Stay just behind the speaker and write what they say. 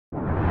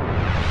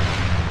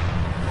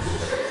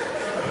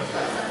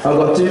I've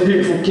got two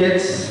beautiful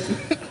kids.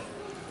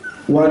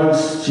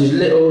 One's, she's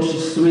little,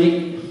 she's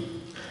sweet.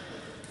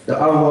 The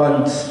other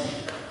one's,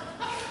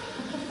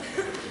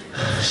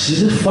 she's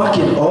just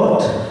fucking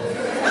odd.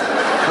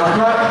 I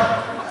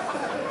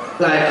can't,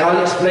 like,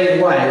 I'll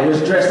explain why. It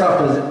was dressed up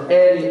as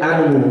any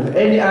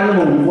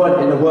animal you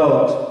want in the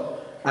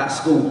world at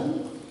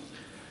school.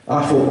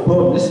 I thought,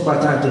 boom, this is my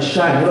time to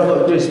shine. All I've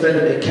got to do is spend a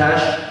bit of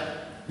cash.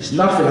 It's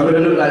nothing, I'm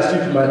going to look like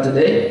Superman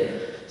today.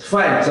 It's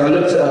fine. So I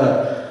looked at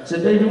her, I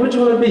said, baby, what do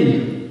you want to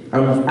be?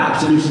 And with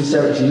absolute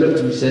sincerity, she looked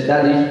at me and said,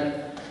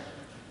 Daddy,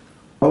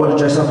 I want to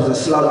dress up as a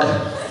slug.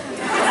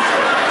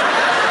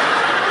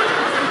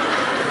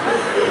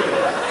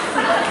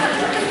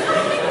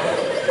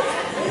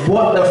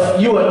 What the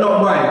you are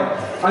not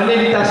mine. I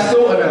nearly dashed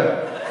salt on her.